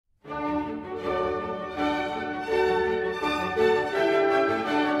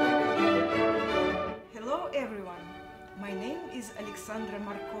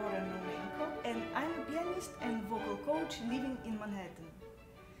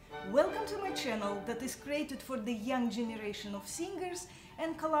Welcome to my channel that is created for the young generation of singers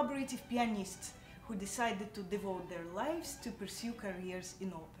and collaborative pianists who decided to devote their lives to pursue careers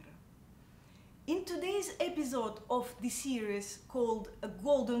in opera. In today's episode of the series called A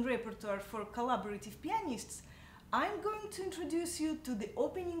Golden Repertoire for Collaborative Pianists, I'm going to introduce you to the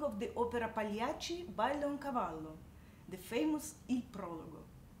opening of the opera Pagliacci by Leoncavallo, the famous Il Prologo.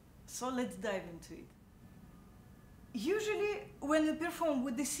 So let's dive into it. Usually, when you perform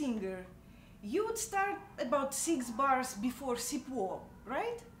with the singer, you would start about 6 bars before Si può,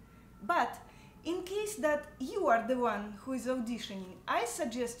 right? But in case that you are the one who is auditioning, I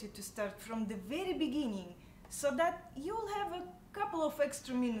suggest you to start from the very beginning so that you'll have a couple of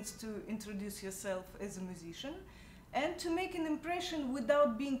extra minutes to introduce yourself as a musician and to make an impression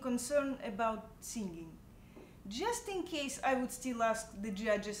without being concerned about singing. Just in case, I would still ask the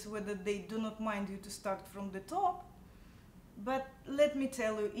judges whether they do not mind you to start from the top. But let me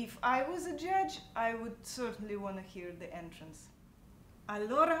tell you, if I was a judge, I would certainly want to hear the entrance.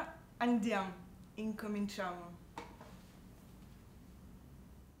 Allora andiamo, incominciamo.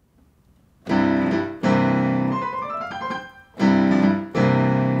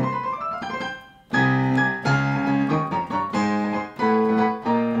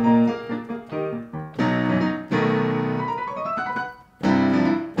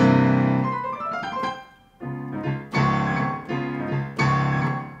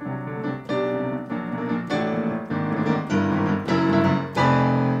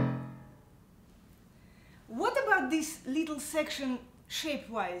 This little section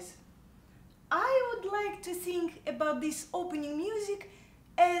shape-wise. I would like to think about this opening music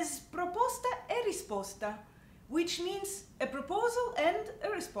as proposta e risposta, which means a proposal and a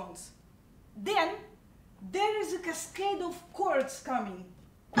response. Then there is a cascade of chords coming.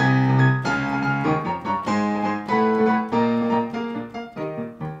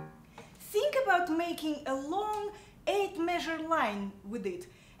 Think about making a long 8-measure line with it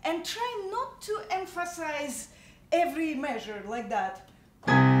and try not to emphasize every measure like that.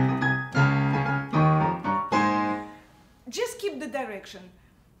 Just keep the direction.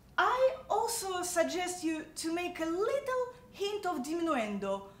 I also suggest you to make a little hint of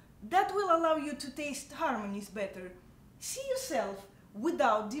diminuendo that will allow you to taste harmonies better. See yourself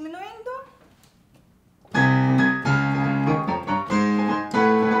without diminuendo.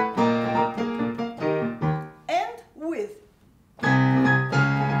 And with.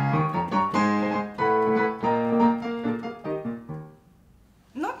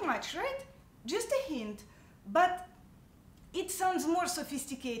 Right? Just a hint, but it sounds more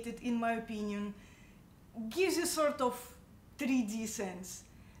sophisticated in my opinion, gives you sort of 3D sense.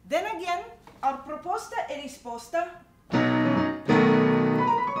 Then again, our proposta e risposta.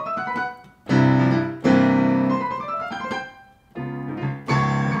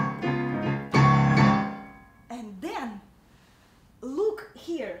 And then, look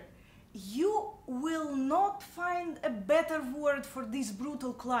here. You will not find a better word for this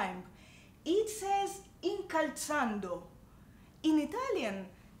brutal climb. It says incalzando. In Italian,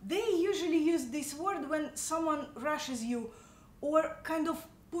 they usually use this word when someone rushes you or kind of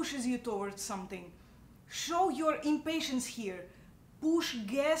pushes you towards something. Show your impatience here. Push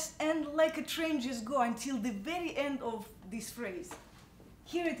gas and like a train just go until the very end of this phrase.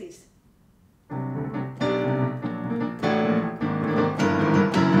 Here it is.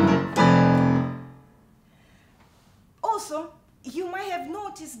 Also, you might have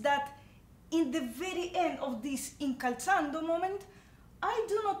noticed that in the very end of this incalzando moment, I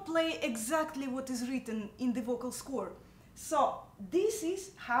do not play exactly what is written in the vocal score. So, this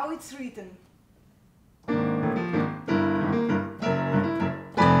is how it's written.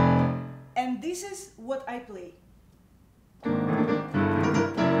 And this is what I play.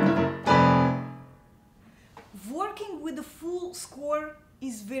 Working with the full score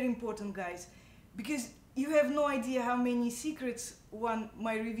is very important, guys, because you have no idea how many secrets one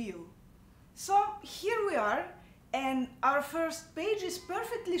might reveal. So here we are, and our first page is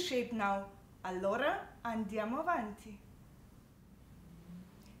perfectly shaped now. Allora andiamo avanti.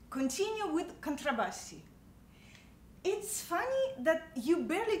 Continue with contrabbassi. It's funny that you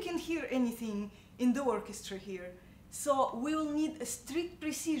barely can hear anything in the orchestra here, so we will need a strict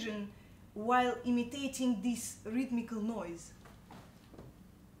precision while imitating this rhythmical noise.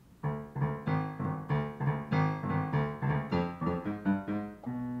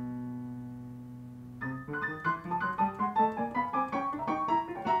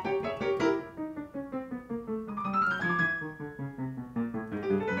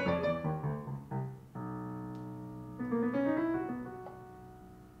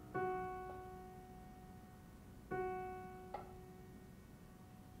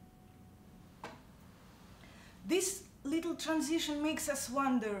 This little transition makes us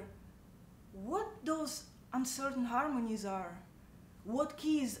wonder what those uncertain harmonies are. What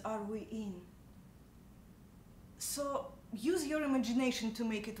keys are we in? So use your imagination to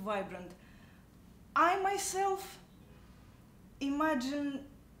make it vibrant. I myself imagine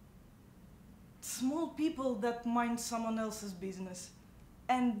small people that mind someone else's business.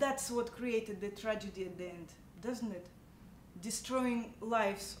 And that's what created the tragedy at the end, doesn't it? Destroying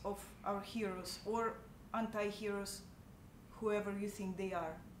lives of our heroes or anti-heroes, whoever you think they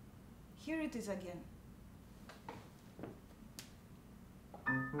are. Here it is again.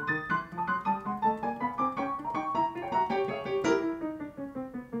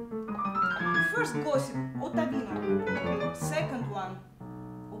 First gossip, ottavino. Second one,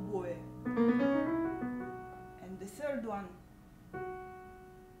 oboe. And the third one,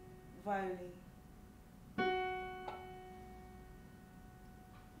 violin.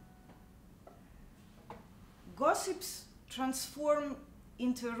 Gossips transform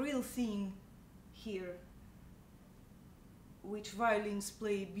into a real thing here, which violins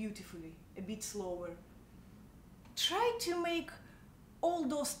play beautifully, a bit slower. Try to make all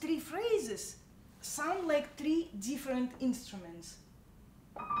those three phrases sound like three different instruments.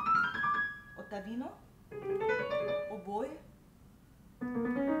 Ottavino, oboe,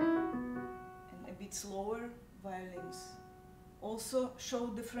 and a bit slower, violins. Also show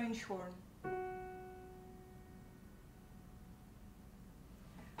the French horn.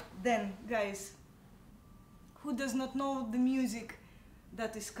 Then, guys, who does not know the music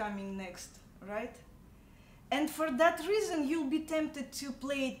that is coming next, right? And for that reason, you'll be tempted to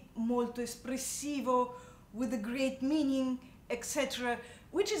play it molto espressivo, with a great meaning, etc.,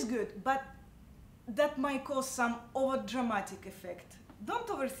 which is good, but that might cause some over-dramatic effect. Don't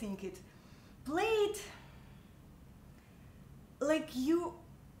overthink it. Play it like you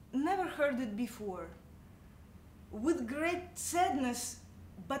never heard it before, with great sadness,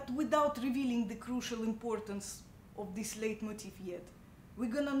 but without revealing the crucial importance of this leitmotif yet. We're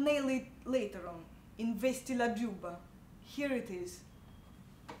gonna nail it later on, in Vesti la giubba. Here it is.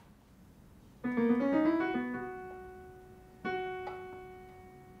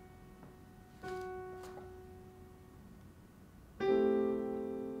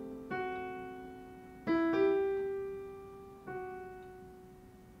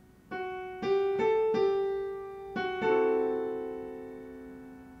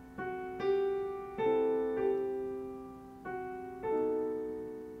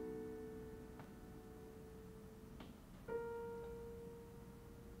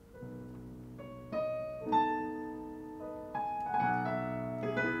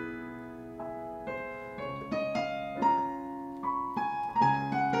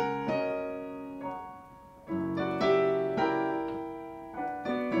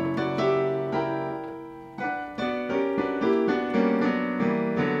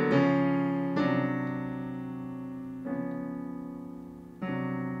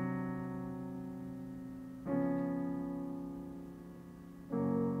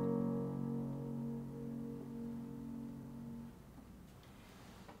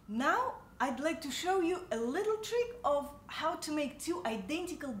 Now, I'd like to show you a little trick of how to make two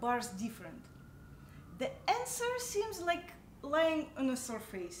identical bars different. The answer seems like lying on a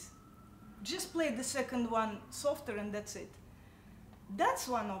surface. Just play the second one softer and that's it. That's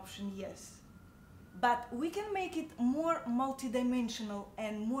one option, yes. But we can make it more multidimensional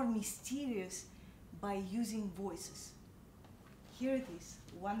and more mysterious by using voices. Here it is,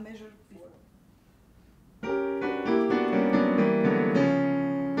 one measure before.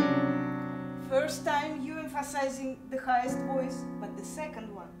 First time you emphasizing the highest voice, but the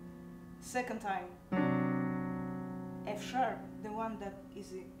second one, second time, F sharp, the one that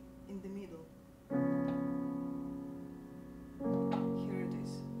is in the middle. Here it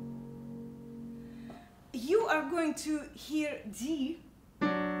is. You are going to hear D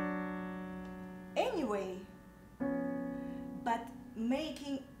anyway, but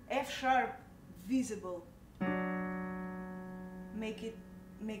making F sharp visible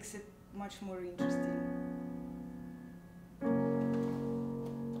makes it much more interesting.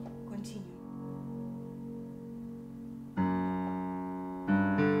 Continue.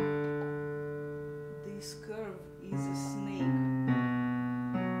 This curve is a snake.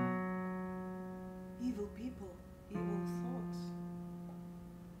 Evil people, evil thoughts.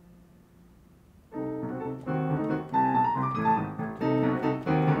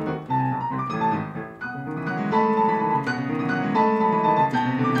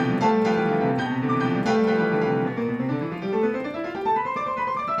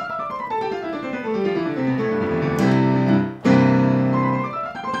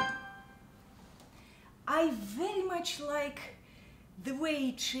 much like the way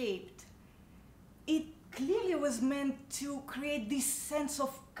it's shaped. It clearly was meant to create this sense of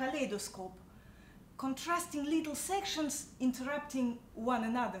kaleidoscope, contrasting little sections interrupting one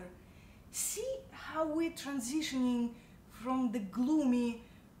another. See how we're transitioning from the gloomy,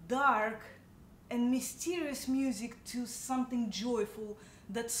 dark, and mysterious music to something joyful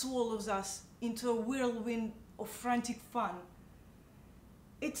that swallows us into a whirlwind of frantic fun.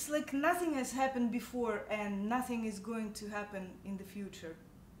 It's like nothing has happened before and nothing is going to happen in the future.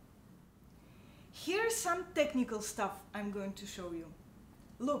 Here's some technical stuff I'm going to show you.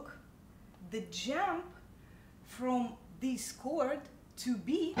 Look, the jump from this chord to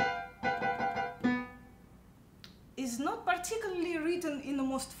B is not particularly written in the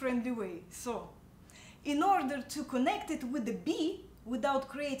most friendly way. So, in order to connect it with the B without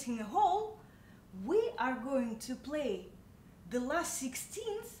creating a hole, we are going to play the last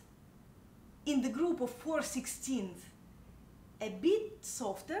 16th in the group of 4/16 a bit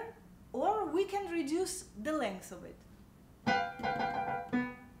softer, or we can reduce the length of it.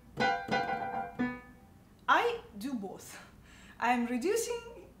 I do both. I'm reducing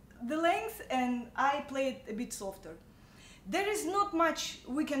the length and I play it a bit softer. There is not much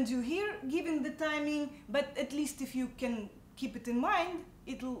we can do here given the timing, but at least if you can keep it in mind,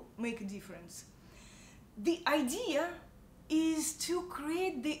 it'll make a difference. The idea is to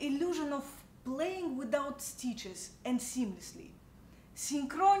create the illusion of playing without stitches and seamlessly,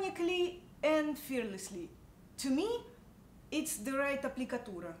 synchronically and fearlessly. To me, it's the right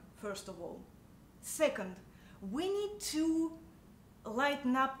applicatura, first of all. Second, we need to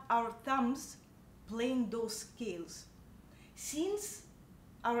lighten up our thumbs playing those scales. Since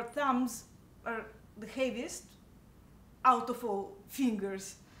our thumbs are the heaviest out of all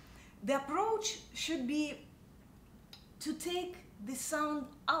fingers, the approach should be to take the sound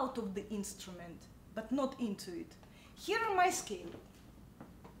out of the instrument, but not into it. Here are my scale.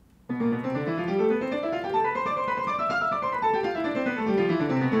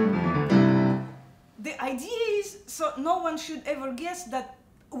 The idea is so no one should ever guess that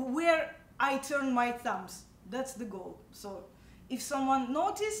where I turn my thumbs. That's the goal. So if someone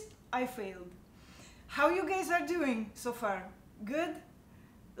noticed, I failed. How you guys are doing so far? Good?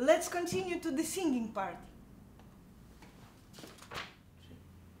 Let's continue to the singing part.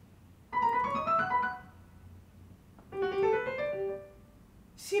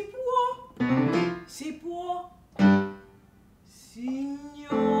 Si può, signore,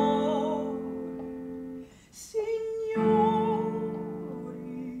 signori,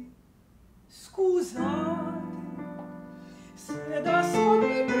 scusate, se da sol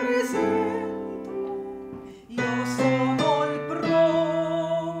mi presento, io sono il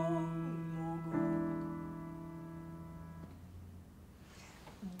prologo.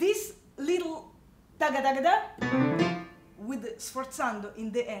 This little taga-taga-da with the sforzando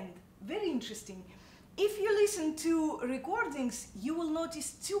in the end, very interesting. If you listen to recordings, you will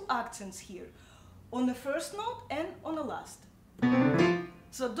notice two accents here, on the first note and on the last.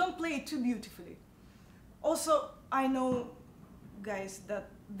 So don't play it too beautifully. Also, I know, guys, that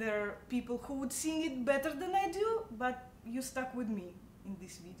there are people who would sing it better than I do, but you stuck with me in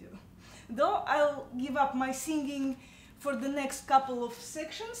this video. Though I'll give up my singing for the next couple of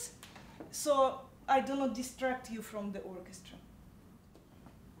sections, so I do not distract you from the orchestra.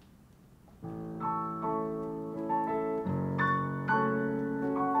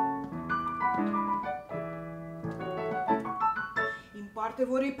 In parte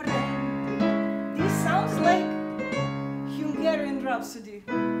vorrei prendere. This sounds like Hungarian Rhapsody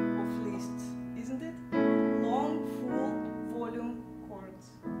of Liszt, isn't it? Long, full volume chords,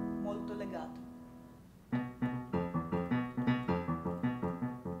 molto legato.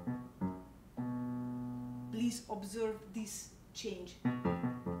 Please observe this change.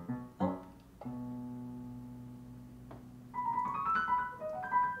 Oh.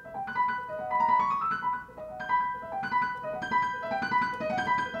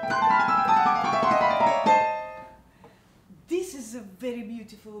 This is a very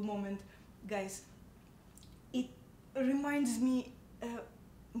beautiful moment, guys. It reminds me a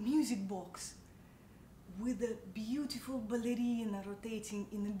music box with a beautiful ballerina rotating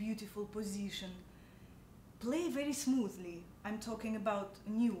in a beautiful position. Play very smoothly. I'm talking about a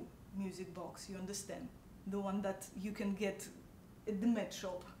new music box, you understand? The one that you can get at the Met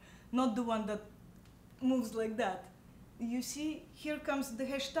shop, not the one that moves like that. You see, here comes the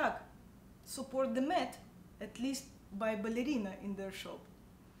hashtag, support the Met, at least by ballerina in their shop.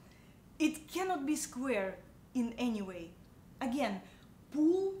 It cannot be square in any way. Again,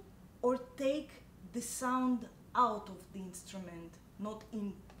 pull or take the sound out of the instrument, not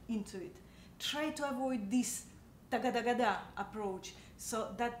into it. Try to avoid this tagadagada approach,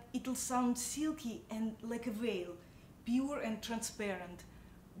 so that it'll sound silky and like a veil, pure and transparent,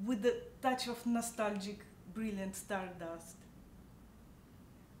 with a touch of nostalgic, brilliant stardust.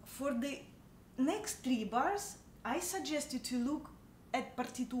 For the next 3 bars, I suggest you to look at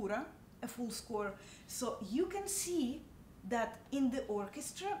partitura, a full score, so you can see that in the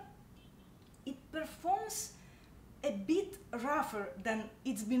orchestra it performs a bit rougher than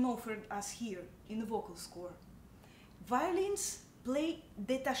it's been offered us here in the vocal score. Violins play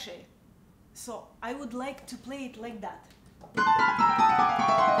détaché, so I would like to play it like that,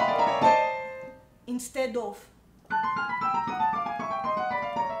 instead of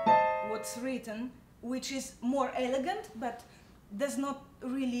what's written, which is more elegant but does not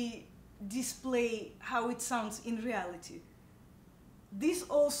really display how it sounds in reality. This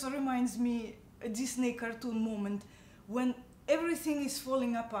also reminds me a Disney cartoon moment when everything is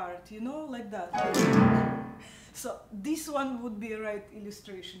falling apart, you know, like that. So this one would be a right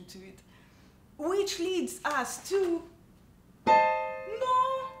illustration to it. Which leads us to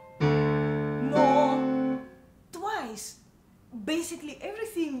no, twice. Basically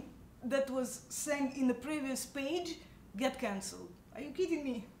everything that was sang in the previous page got cancelled. Are you kidding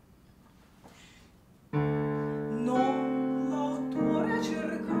me? No, l'autore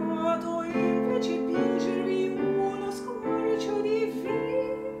cercato invece pingervi uno scorcio di vita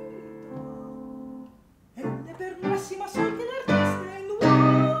e le per massima sol che l'artista è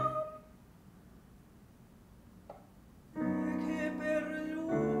nuovo e che per gli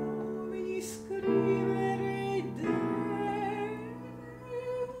uomini scrivere deve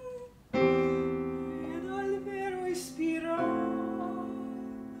ed al vero ispirarsi.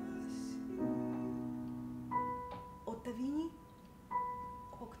 Ottavini,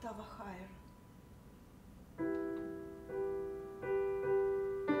 ottava higher.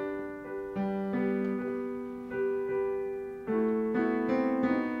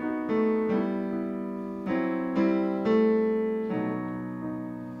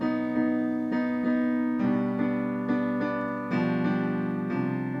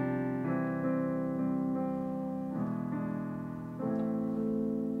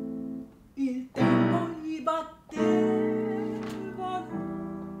 Il tempo gli battevano,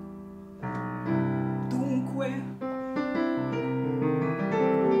 dunque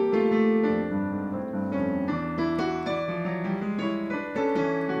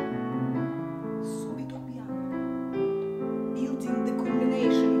subito piano, building the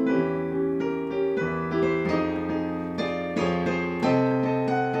combination.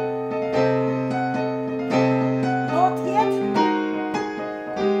 Not yet.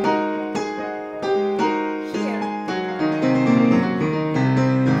 Here.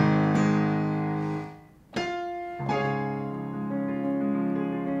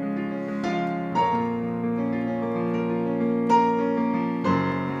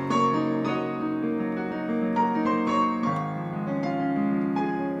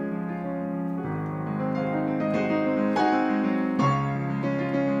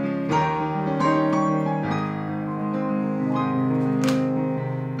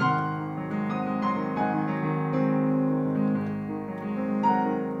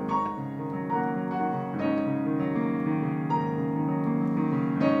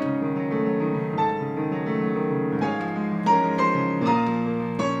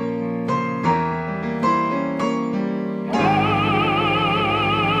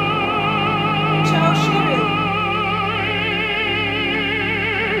 Ciao Cheryl.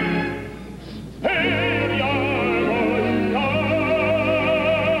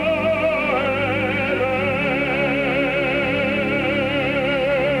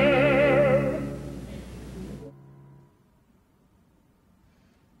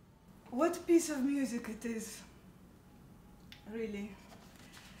 What piece of music it is, really.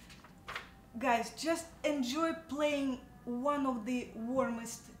 Guys, just enjoy playing one of the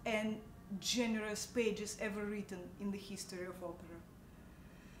warmest and generous pages ever written in the history of opera.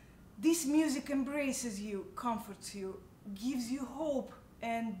 This music embraces you, comforts you, gives you hope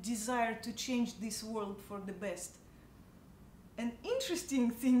and desire to change this world for the best. An interesting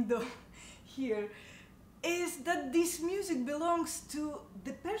thing though here is that this music belongs to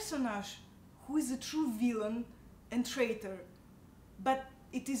the personage who is a true villain and traitor, but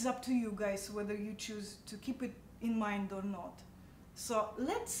it is up to you guys whether you choose to keep it in mind or not. So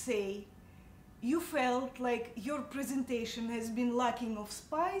let's say you felt like your presentation has been lacking of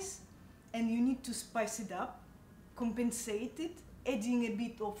spice and you need to spice it up, compensate it, adding a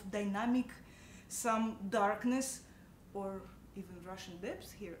bit of dynamic, some darkness or even Russian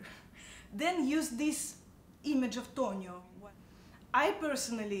depth here. Then use this image of Tonio. I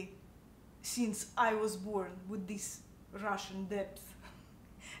personally since I was born with this Russian depth.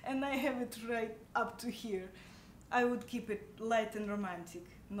 And I have it right up to here. I would keep it light and romantic,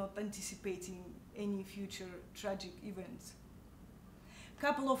 not anticipating any future tragic events.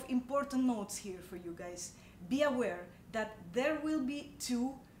 Couple of important notes here for you guys. Be aware that there will be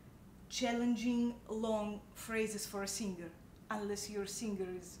 2 challenging long phrases for a singer, unless your singer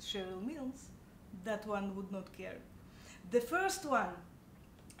is Cheryl Mills. That one would not care. The first one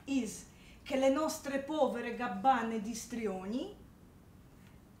is che le nostre povere gabbane di strioni,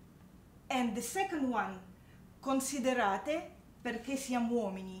 and the second one, considerate perché siamo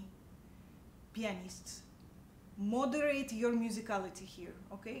uomini, pianists. Moderate your musicality here,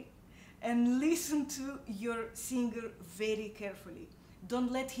 okay? And listen to your singer very carefully.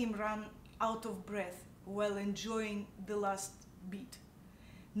 Don't let him run out of breath while enjoying the last beat.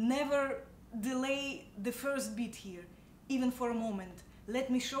 Never delay the first beat here, even for a moment. Let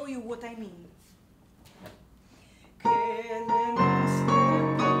me show you what I mean.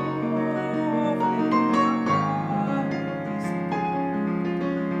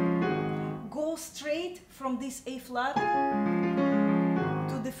 Go straight from this A flat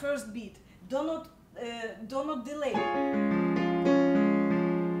to the first beat. Do not delay.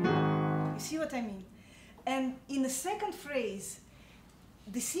 You see what I mean? And in the second phrase,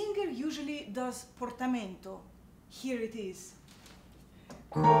 the singer usually does portamento. Here it is.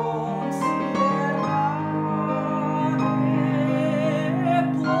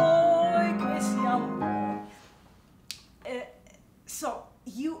 So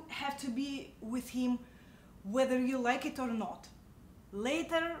you have to be with him whether you like it or not.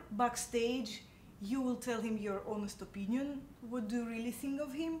 Later, backstage, you will tell him your honest opinion. What do you really think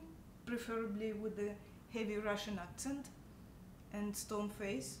of him? Preferably with a heavy Russian accent and stone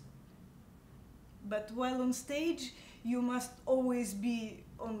face. But while on stage, you must always be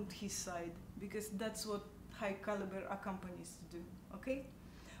on his side, because that's what high caliber accompanists do, okay?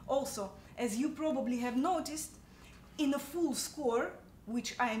 Also, as you probably have noticed, in a full score,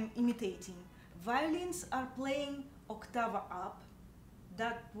 which I'm imitating, violins are playing oktava up.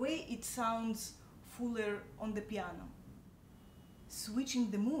 That way it sounds fuller on the piano. Switching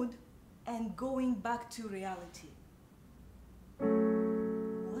the mood and going back to reality.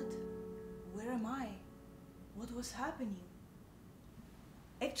 What? Where am I? What was happening?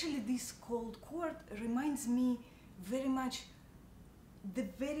 Actually, this cold chord reminds me very much the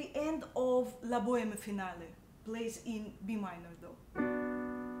very end of La Bohème Finale, plays in B minor though.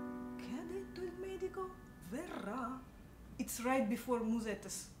 Che ha detto il medico? Verrà. It's right before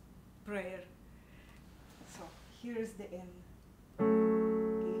Musetta's prayer. So, here's the end.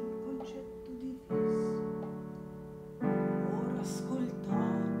 Il concetto di vis. Ora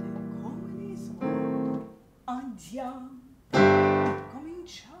ascoltate come li sguardo. Andiamo.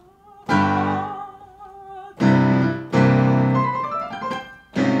 Cominciamo.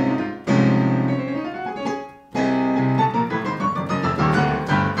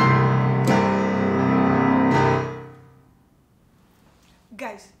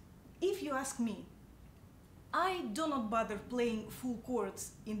 Guys, if you ask me, I do not bother playing full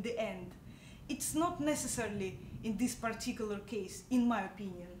chords in the end. It's not necessarily in this particular case, in my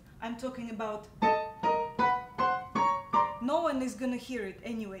opinion. I'm talking about... No one is gonna hear it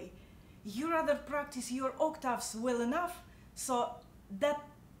anyway. You rather practice your octaves well enough so that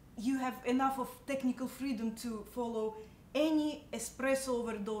you have enough of technical freedom to follow any espresso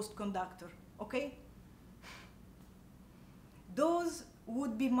overdosed conductor, okay? Those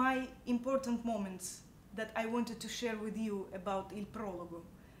would be my important moments that I wanted to share with you about Il Prologo.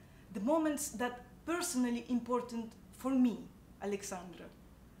 The moments that personally important for me, Alexandra.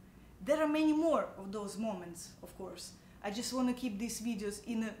 There are many more of those moments, of course. I just want to keep these videos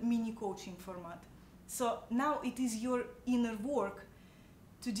in a mini coaching format. So now it is your inner work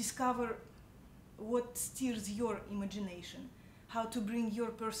to discover what steers your imagination, how to bring your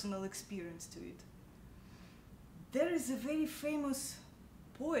personal experience to it. There is a very famous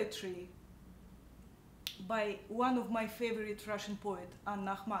poetry by one of my favorite Russian poets,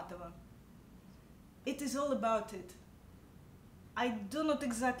 Anna Akhmatova. It is all about it. I do not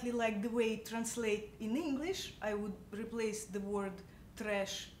exactly like the way it translates in English. I would replace the word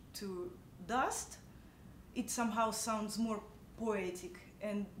trash to dust. It somehow sounds more poetic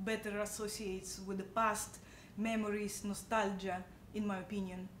and better associates with the past, memories, nostalgia, in my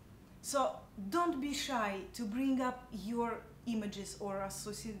opinion. So don't be shy to bring up your images or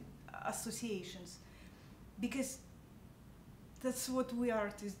associations, because that's what we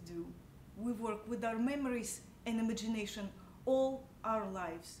artists do. We work with our memories and imagination all our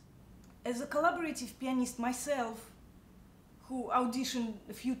lives. As a collaborative pianist myself, who auditioned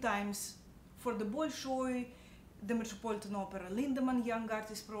a few times for the Bolshoi, the Metropolitan Opera Lindemann Young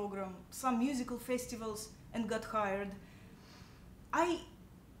Artist Program, some musical festivals, and got hired. I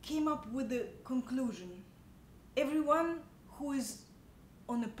came up with the conclusion. Everyone who is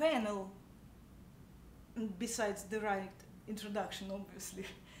on a panel, besides the right introduction obviously,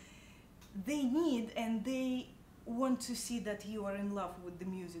 they need and they want to see that you are in love with the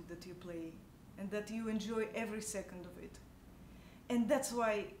music that you play and that you enjoy every second of it. And that's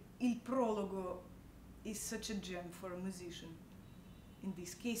why Il Prologo is such a gem for a musician, in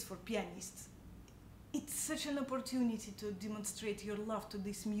this case for pianists. It's such an opportunity to demonstrate your love to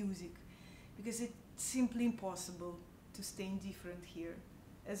this music, because it's simply impossible to stay indifferent here,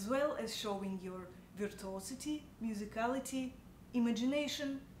 as well as showing your virtuosity, musicality,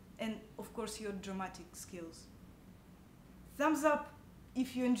 imagination, and of course your dramatic skills. Thumbs up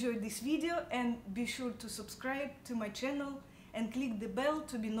if you enjoyed this video, and be sure to subscribe to my channel and click the bell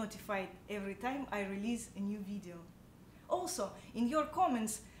to be notified every time I release a new video. Also, in your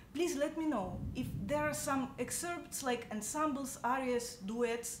comments, please let me know if there are some excerpts like ensembles, arias,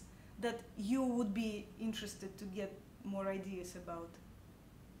 duets that you would be interested to get more ideas about.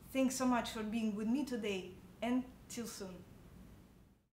 Thanks so much for being with me today, and till soon.